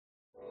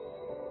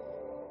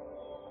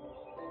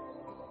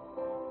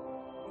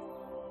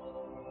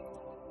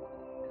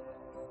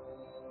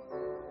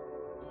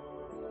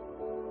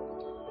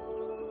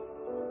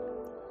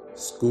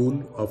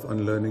School of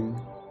Unlearning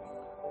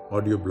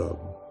audio blog.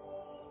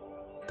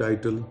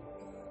 Title: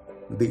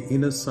 The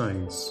Inner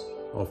Science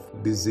of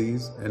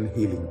Disease and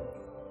Healing.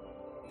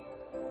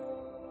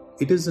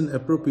 It is an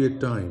appropriate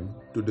time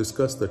to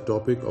discuss the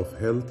topic of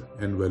health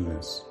and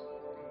wellness.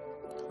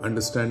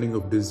 Understanding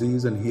of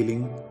disease and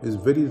healing is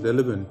very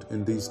relevant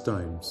in these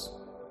times.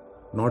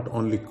 Not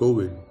only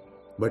COVID,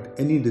 but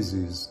any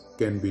disease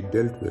can be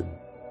dealt with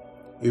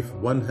if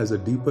one has a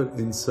deeper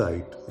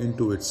insight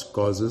into its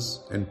causes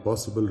and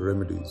possible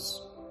remedies.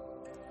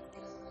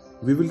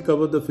 We will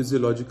cover the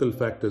physiological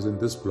factors in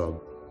this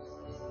blog.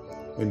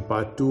 In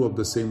part 2 of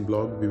the same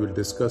blog, we will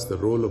discuss the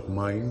role of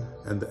mind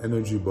and the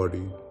energy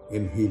body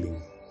in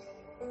healing.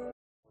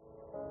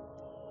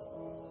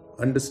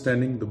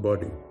 Understanding the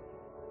body.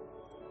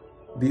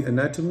 The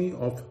anatomy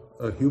of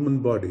a human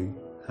body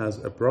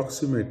has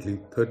approximately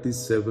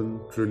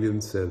 37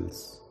 trillion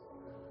cells.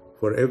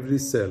 For every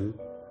cell,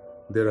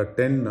 there are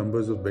 10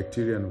 numbers of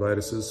bacteria and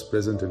viruses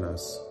present in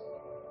us.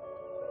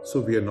 So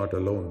we are not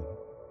alone.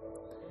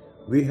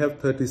 We have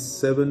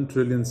 37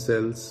 trillion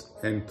cells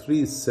and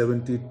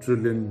 370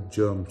 trillion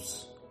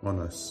germs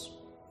on us.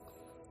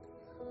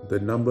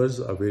 The numbers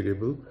are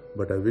variable,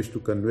 but I wish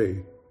to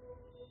convey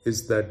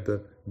is that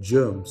the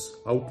germs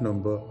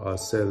outnumber our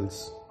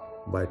cells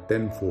by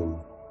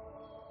tenfold.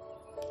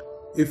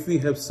 If we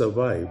have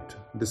survived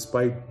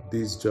despite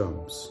these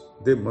germs,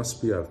 they must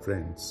be our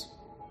friends.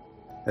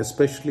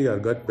 Especially our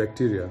gut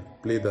bacteria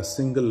play the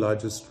single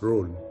largest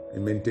role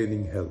in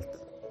maintaining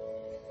health.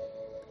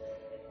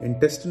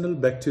 Intestinal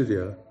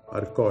bacteria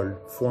are called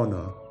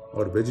fauna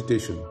or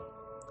vegetation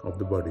of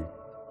the body.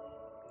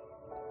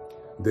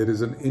 There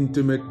is an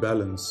intimate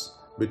balance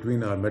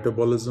between our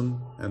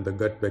metabolism and the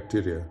gut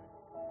bacteria.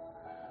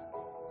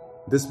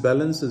 This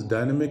balance is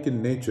dynamic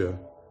in nature,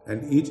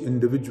 and each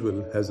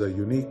individual has a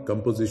unique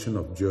composition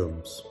of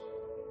germs.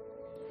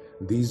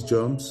 These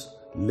germs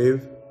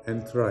live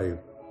and thrive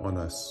on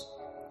us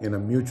in a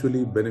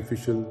mutually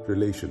beneficial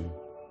relation.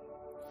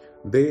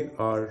 They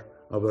are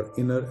our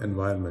inner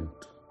environment.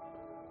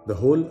 The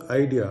whole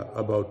idea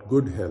about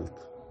good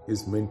health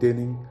is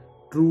maintaining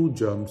true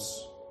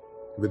germs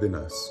within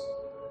us.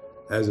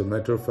 As a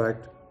matter of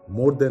fact,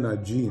 more than our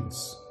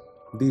genes,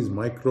 these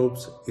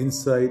microbes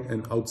inside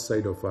and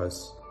outside of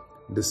us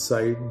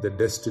decide the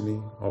destiny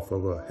of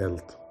our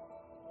health.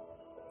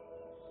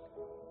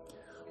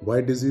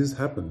 Why disease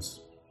happens?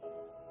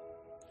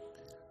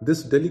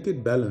 This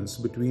delicate balance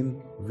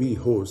between we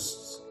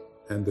hosts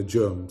and the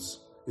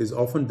germs is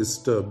often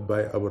disturbed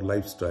by our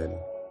lifestyle.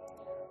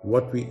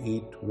 What we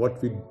eat,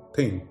 what we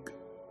think,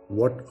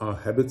 what our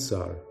habits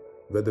are,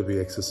 whether we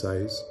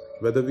exercise,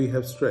 whether we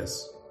have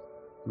stress,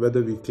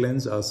 whether we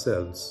cleanse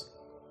ourselves,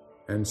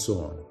 and so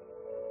on.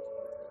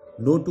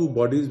 No two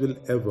bodies will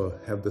ever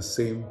have the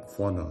same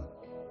fauna.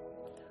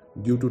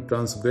 Due to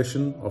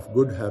transgression of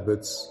good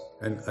habits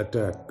and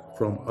attack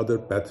from other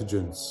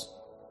pathogens,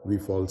 we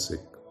fall sick.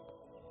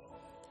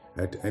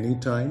 At any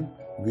time,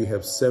 we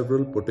have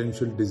several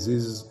potential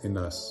diseases in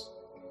us.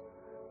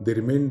 They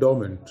remain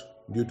dormant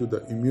due to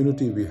the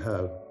immunity we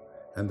have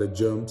and the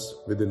germs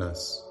within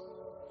us.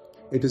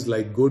 It is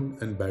like good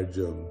and bad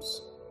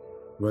germs.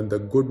 When the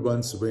good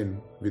ones win,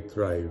 we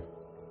thrive,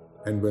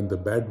 and when the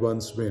bad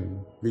ones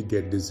win, we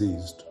get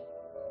diseased.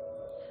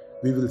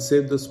 We will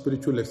save the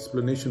spiritual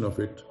explanation of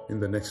it in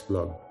the next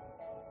blog.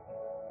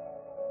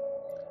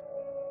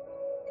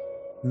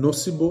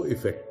 Nocebo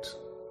effect.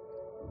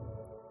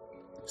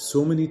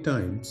 So many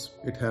times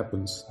it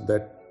happens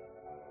that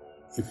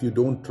if you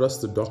don't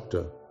trust the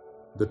doctor,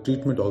 the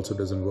treatment also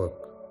doesn't work.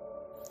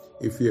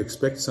 If you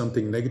expect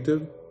something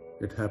negative,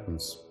 it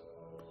happens.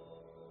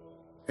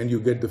 And you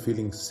get the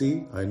feeling,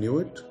 see, I knew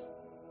it.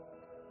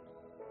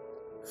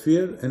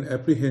 Fear and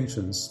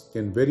apprehensions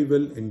can very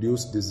well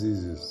induce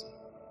diseases.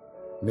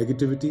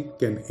 Negativity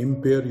can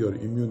impair your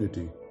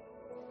immunity.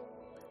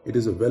 It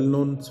is a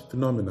well-known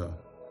phenomenon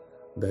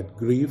that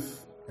grief,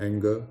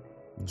 anger,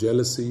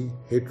 jealousy,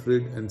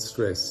 hatred, and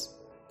stress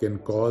can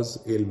cause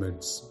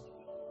ailments.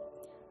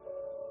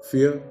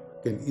 Fear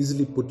can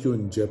easily put you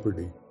in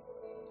jeopardy.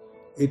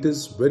 It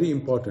is very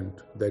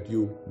important that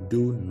you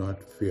do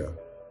not fear.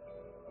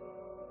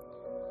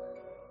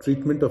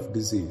 Treatment of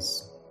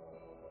disease.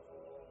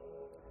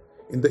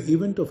 In the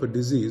event of a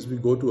disease, we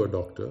go to a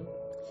doctor.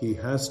 He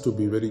has to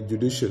be very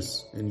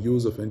judicious in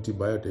use of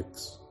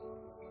antibiotics.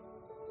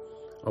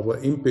 Our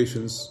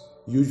impatience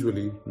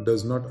usually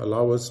does not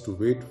allow us to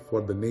wait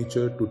for the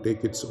nature to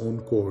take its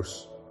own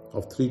course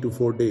of 3 to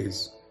 4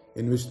 days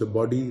in which the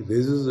body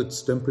raises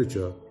its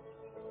temperature,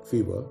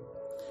 fever,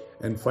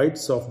 and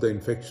fights off the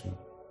infection.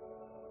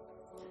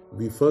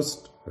 We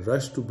first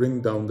rush to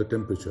bring down the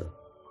temperature.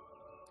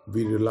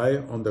 We rely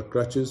on the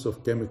crutches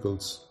of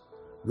chemicals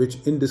which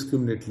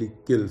indiscriminately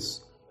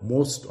kills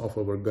most of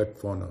our gut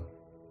fauna.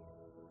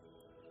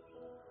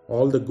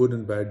 All the good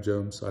and bad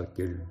germs are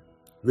killed,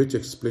 which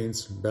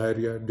explains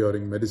diarrhea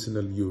during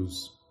medicinal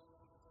use.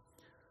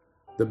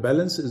 The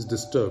balance is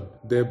disturbed,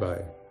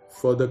 thereby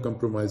further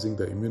compromising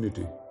the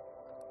immunity.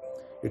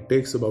 It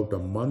takes about a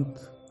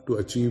month to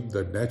achieve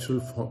the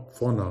natural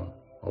fauna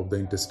of the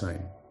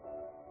intestine.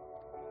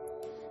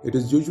 It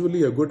is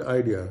usually a good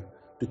idea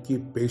to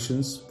keep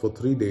patients for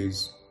 3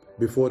 days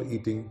before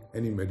eating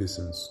any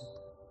medicines.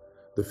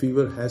 The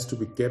fever has to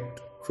be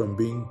kept from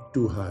being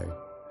too high.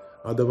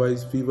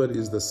 Otherwise, fever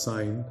is the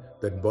sign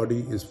that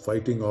body is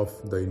fighting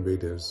off the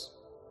invaders.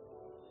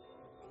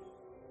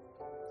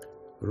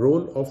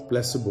 Role of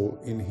placebo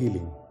in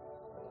healing.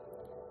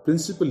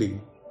 Principally,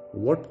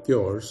 what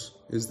cures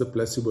is the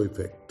placebo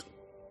effect.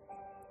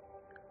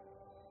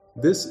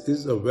 This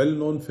is a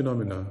well-known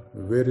phenomenon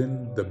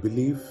wherein the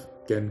belief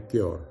can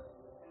cure.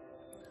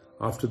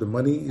 After the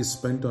money is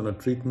spent on a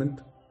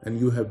treatment and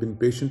you have been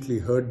patiently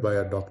heard by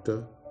a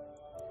doctor,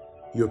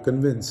 you are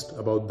convinced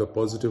about the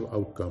positive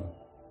outcome.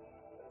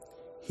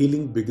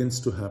 Healing begins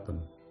to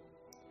happen.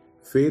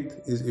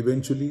 Faith is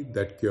eventually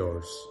that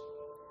cures.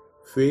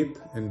 Faith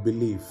and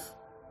belief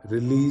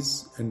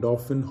release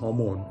endorphin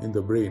hormone in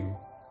the brain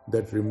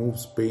that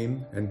removes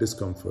pain and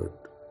discomfort.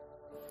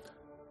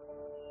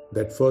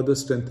 That further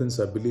strengthens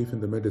our belief in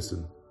the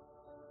medicine.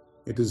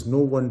 It is no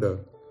wonder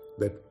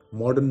that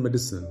modern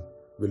medicine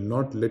will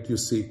not let you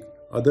seek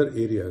other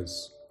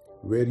areas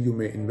where you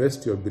may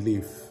invest your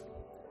belief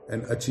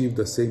and achieve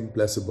the same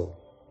placebo.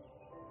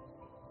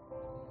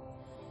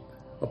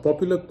 A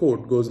popular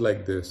quote goes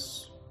like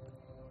this: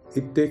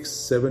 "It takes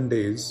 7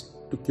 days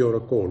to cure a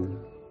cold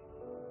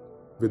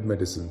with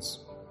medicines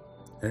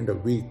and a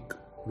week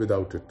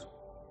without it."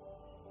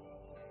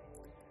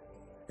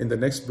 In the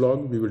next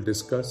blog, we will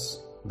discuss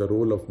the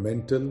role of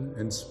mental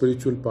and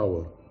spiritual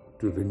power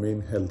to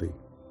remain healthy.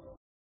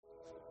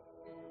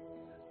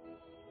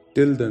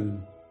 Till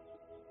then,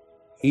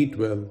 eat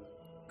well,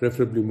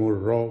 preferably more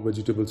raw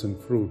vegetables and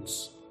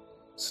fruits,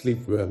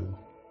 sleep well,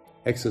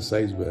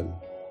 exercise well,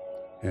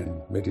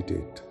 and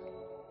meditate.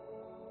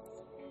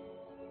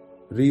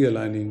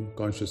 Realigning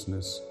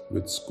consciousness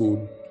with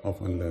School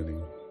of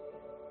Unlearning.